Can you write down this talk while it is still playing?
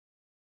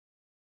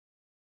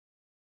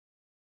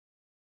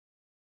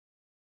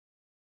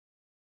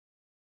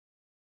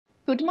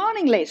Good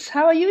morning, Liz.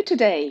 How are you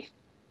today?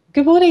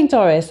 Good morning,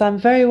 Doris. I'm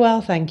very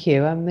well, thank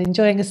you. I'm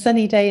enjoying a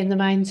sunny day in the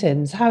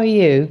mountains. How are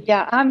you?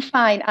 Yeah, I'm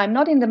fine. I'm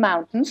not in the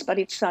mountains, but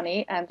it's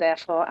sunny and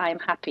therefore I'm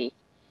happy.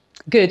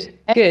 Good,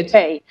 good.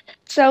 Okay,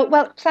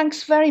 well,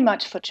 thanks very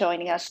much for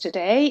joining us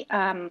today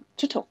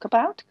to talk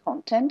about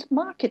content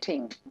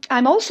marketing.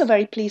 I'm also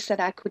very pleased that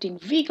I could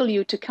inveigle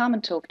you to come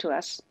and talk to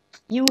us.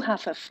 You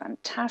have a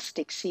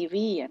fantastic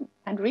CV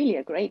and really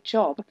a great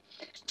job.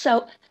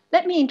 So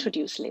let me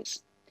introduce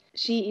Liz.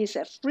 She is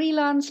a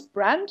freelance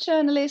brand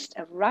journalist,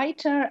 a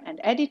writer, and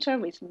editor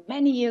with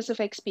many years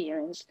of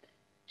experience.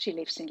 She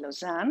lives in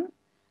Lausanne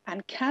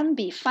and can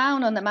be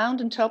found on the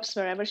mountaintops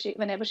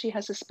whenever she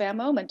has a spare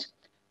moment.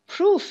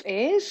 Proof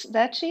is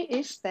that she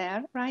is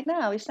there right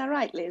now. Is that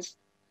right, Liz?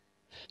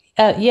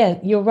 Yeah,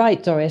 you're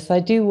right, Doris. I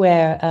do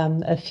wear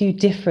a few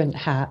different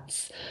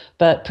hats,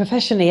 but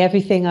professionally,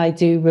 everything I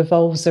do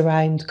revolves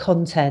around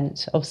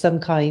content of some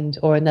kind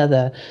or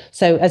another.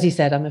 So, as you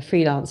said, I'm a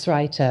freelance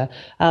writer,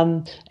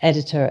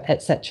 editor,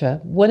 etc.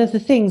 One of the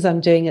things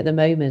I'm doing at the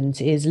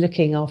moment is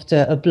looking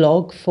after a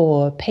blog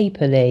for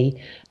Paperly.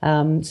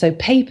 So,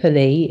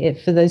 Paperly,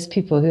 for those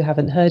people who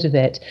haven't heard of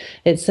it,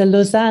 it's a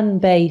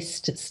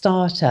Lausanne-based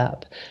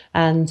startup,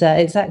 and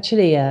it's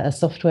actually a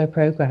software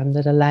program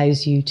that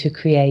allows you to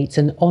create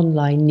an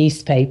online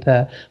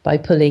newspaper by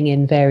pulling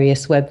in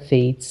various web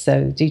feeds.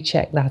 So do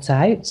check that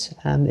out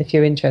if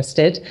you're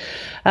interested.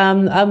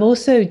 I'm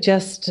also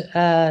just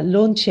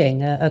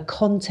launching a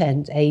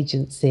content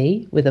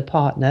agency with a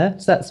partner,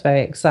 so that's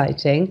very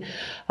exciting.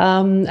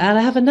 And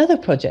I have another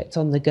project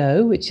on the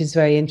go, which is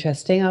very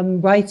interesting. I'm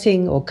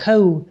writing or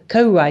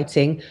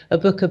co-writing a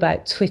book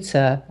about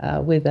Twitter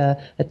with a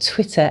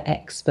Twitter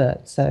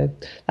expert. So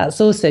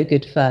that's also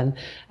good fun.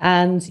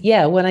 And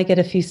yeah, when I get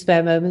a few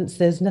spare moments,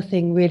 there's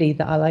nothing really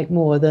that I like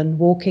more than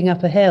walking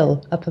up a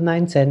hill, up a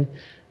mountain.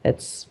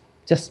 It's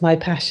just my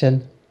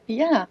passion.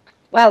 Yeah.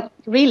 Well,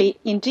 really,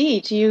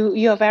 indeed,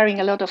 you're wearing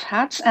a lot of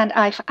hats, and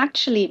I've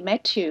actually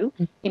met you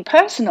in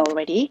person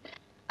already.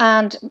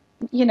 And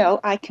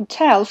I can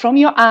tell from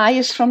your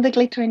eyes, from the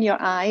glitter in your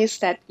eyes,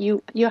 that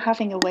you're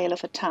having a whale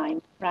of a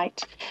time,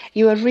 right?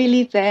 You are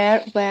really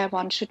there where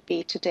one should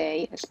be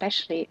today,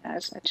 especially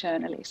as a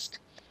journalist.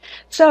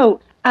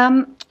 So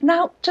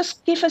now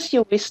just give us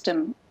your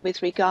wisdom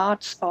with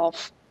regards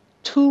of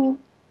two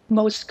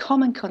most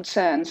common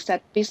concerns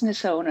that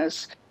business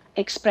owners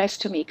express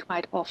to me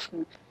quite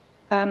often.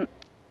 Um,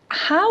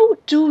 how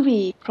do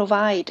we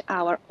provide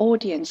our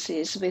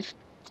audiences with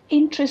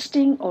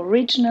interesting,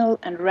 original,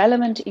 and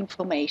relevant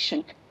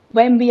information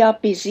when we are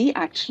busy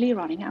actually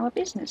running our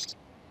business?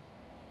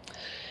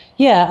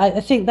 Yeah, I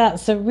think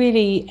that's a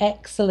really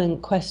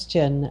excellent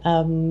question.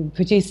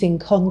 Producing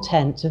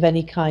content of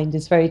any kind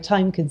is very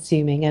time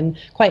consuming and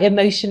quite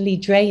emotionally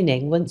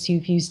draining once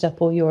you've used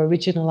up all your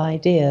original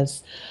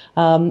ideas.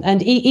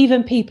 And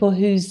even people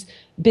whose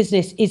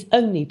business is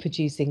only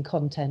producing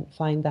content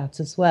find that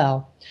as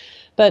well.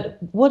 But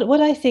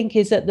what I think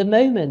is at the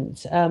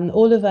moment,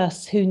 all of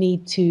us who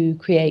need to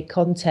create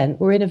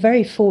content, we're in a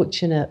very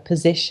fortunate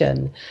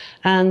position.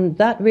 And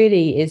that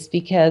really is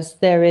because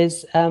there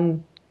is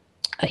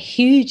a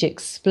huge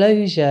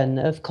explosion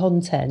of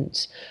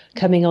content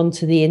coming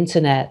onto the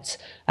internet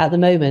at the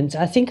moment.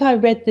 I think I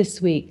read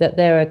this week that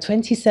there are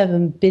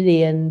 27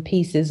 billion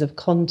pieces of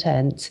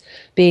content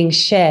being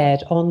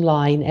shared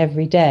online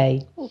every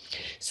day.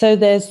 So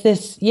there's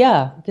this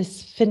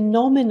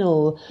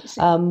phenomenal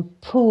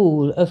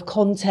pool of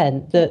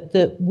content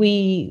that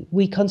we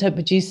content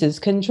producers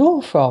can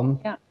draw from.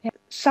 Yeah, yeah.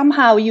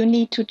 Somehow you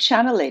need to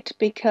channel it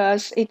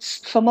because it's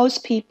for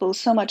most people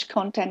so much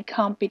content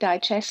can't be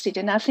digested.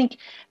 And I think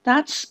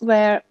that's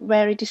where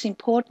it is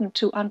important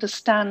to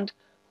understand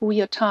who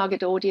your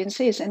target audience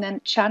is and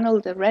then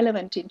channel the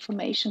relevant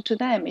information to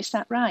them. Is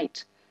that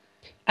right?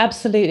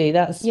 Absolutely,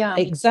 that's Yeah.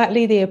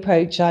 exactly the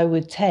approach I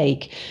would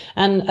take.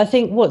 And I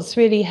think what's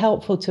really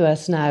helpful to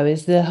us now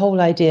is the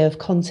whole idea of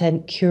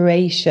content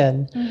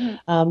curation.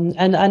 Hmm.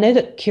 And I know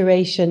that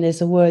curation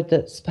is a word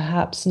that's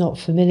perhaps not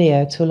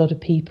familiar to a lot of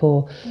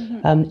people.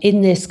 Hmm.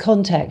 In this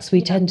context, we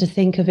Yeah. tend to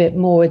think of it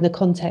more in the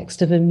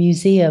context of a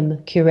museum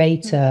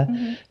curator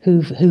Hmm.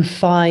 who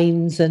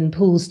finds and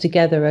pulls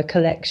together a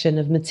collection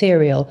of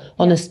material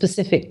on Yeah. a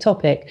specific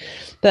topic.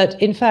 But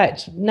in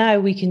fact, now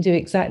we can do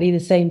exactly the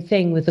same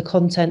thing with the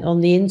content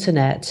on the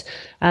internet.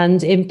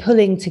 And in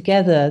pulling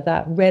together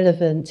that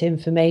relevant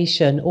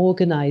information,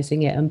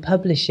 organizing it and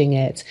publishing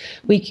it,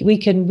 we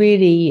can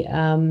really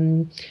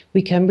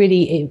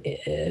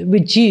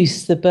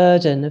reduce the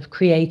burden of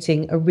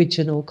creating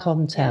original Yeah.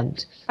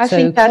 content. I So,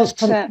 think that's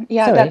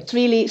yeah, sorry. that's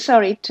really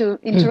sorry to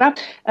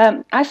interrupt.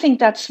 I think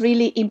that's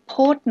really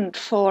important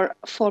for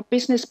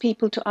business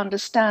people to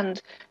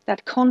understand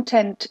that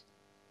content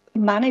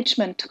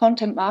management,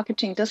 content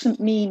marketing doesn't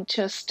mean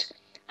just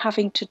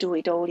having to do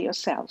it all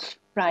yourself,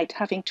 right?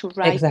 Having to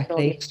write it all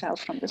Exactly. yourself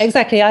from the start.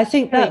 Exactly. I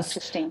think Very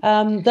interesting.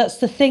 that's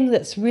the thing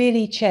that's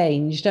really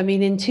changed. I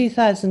mean, in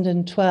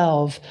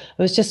 2012,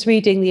 I was just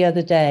reading the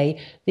other day,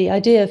 the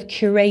idea of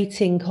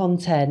curating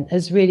content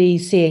as really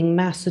seeing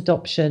mass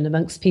adoption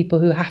amongst people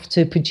who have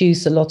to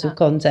produce a lot of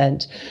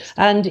content.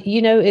 And,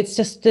 you know, it's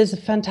just, there's a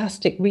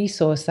fantastic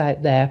resource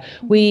out there.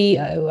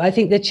 I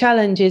think the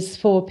challenge is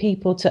for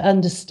people to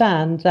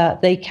understand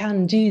that they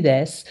can do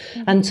this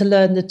and to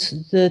learn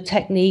the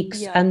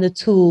techniques and the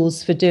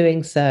tools for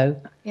doing so.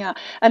 Yeah.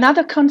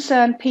 Another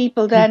concern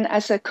people then,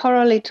 as a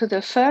corollary to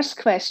the first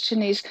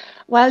question, is,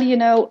 well, you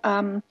know,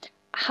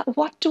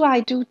 what do I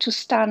do to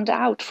stand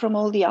out from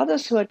all the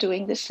others who are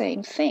doing the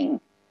same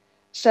thing?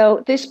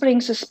 So this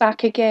brings us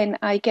back again,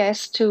 I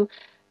guess, to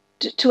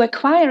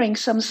acquiring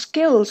some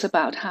skills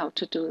about how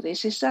to do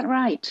this. Is that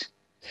right?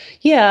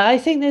 Yeah, I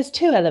think there's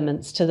two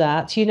elements to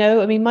that. You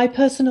know, I mean, my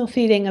personal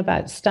feeling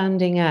about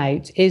standing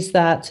out is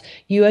that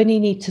you only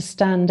need to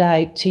stand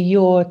out to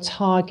your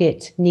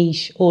target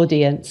niche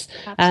audience.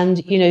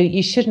 And, you know,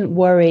 you shouldn't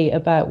worry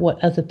about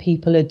what other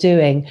people are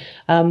doing.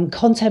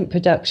 Content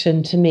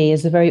production to me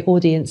is a very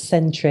audience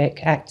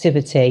centric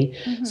activity.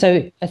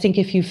 So I think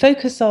if you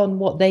focus on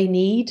what they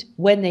need,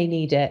 when they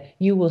need it,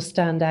 you will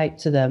stand out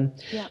to them.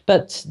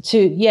 But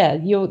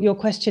your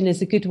question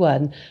is a good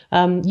one.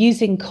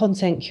 Using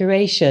content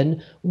curation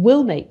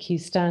will make you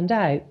stand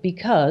out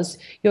because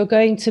you're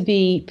going to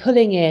be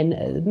pulling in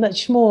a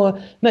much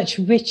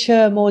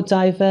richer, more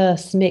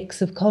diverse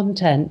mix of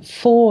content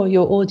for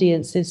your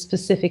audience's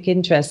specific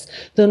interests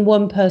than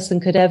one person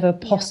could ever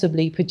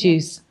possibly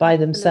produce by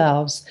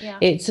themselves.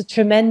 It's a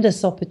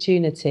tremendous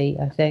opportunity,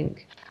 I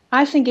think.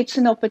 I think it's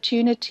an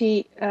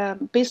opportunity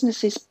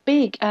businesses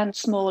big and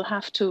small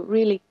have to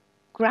really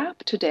grab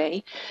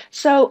today.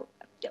 So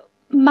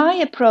my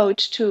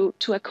approach to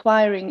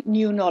acquiring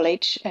new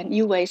knowledge and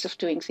new ways of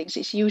doing things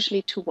is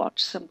usually to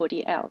watch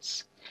somebody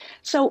else.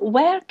 So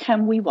where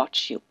can we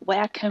watch you?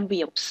 Where can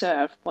we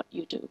observe what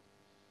you do?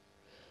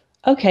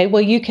 Okay,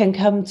 well, you can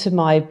come to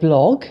my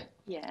blog.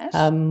 Yes.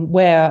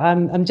 Where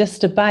I'm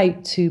just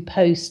about to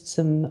post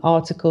some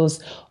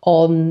articles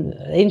on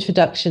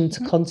introduction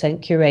to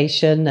content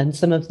curation and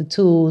some of the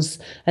tools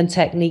and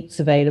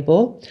techniques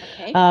available.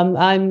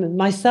 I'm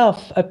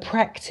myself a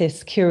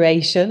practice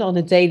curation on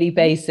a daily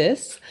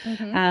basis,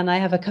 and I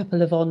have a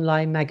couple of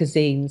online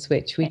magazines,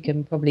 which we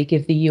can probably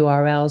give the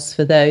URLs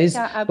for those,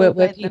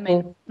 where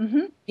people.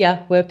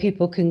 Yeah, where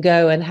people can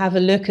go and have a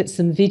look at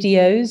some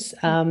videos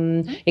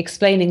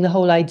explaining the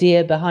whole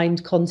idea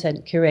behind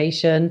content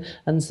curation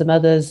and some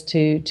others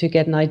to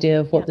get an idea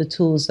of what the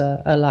tools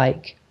are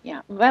like.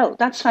 Yeah, well,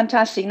 that's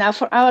fantastic. Now,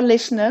 for our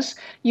listeners,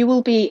 you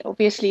will be,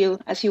 obviously,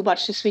 as you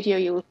watch this video,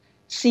 you'll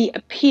see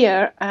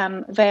appear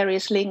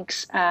various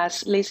links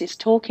as Liz is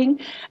talking.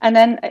 And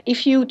then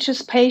if you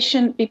just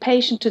be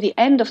patient to the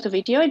end of the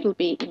video, it will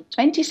be in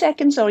 20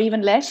 seconds or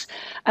even less.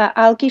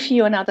 I'll give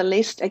you another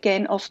list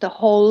again of the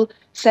whole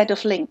set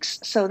of links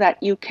so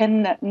that you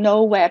can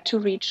know where to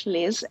reach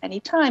Liz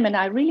anytime. And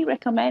I really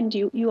recommend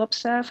you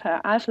observe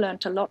her. I've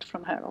learned a lot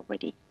from her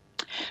already.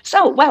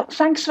 So, well,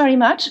 thanks very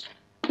much.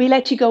 We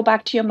let you go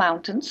back to your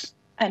mountains.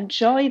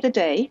 Enjoy the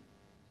day.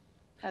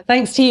 Okay.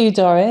 Thanks to you,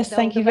 Doris.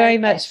 Thank you very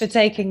much for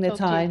taking the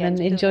time and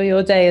enjoy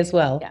your day as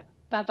well. Yeah.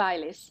 Bye-bye,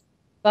 Liz.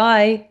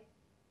 Bye.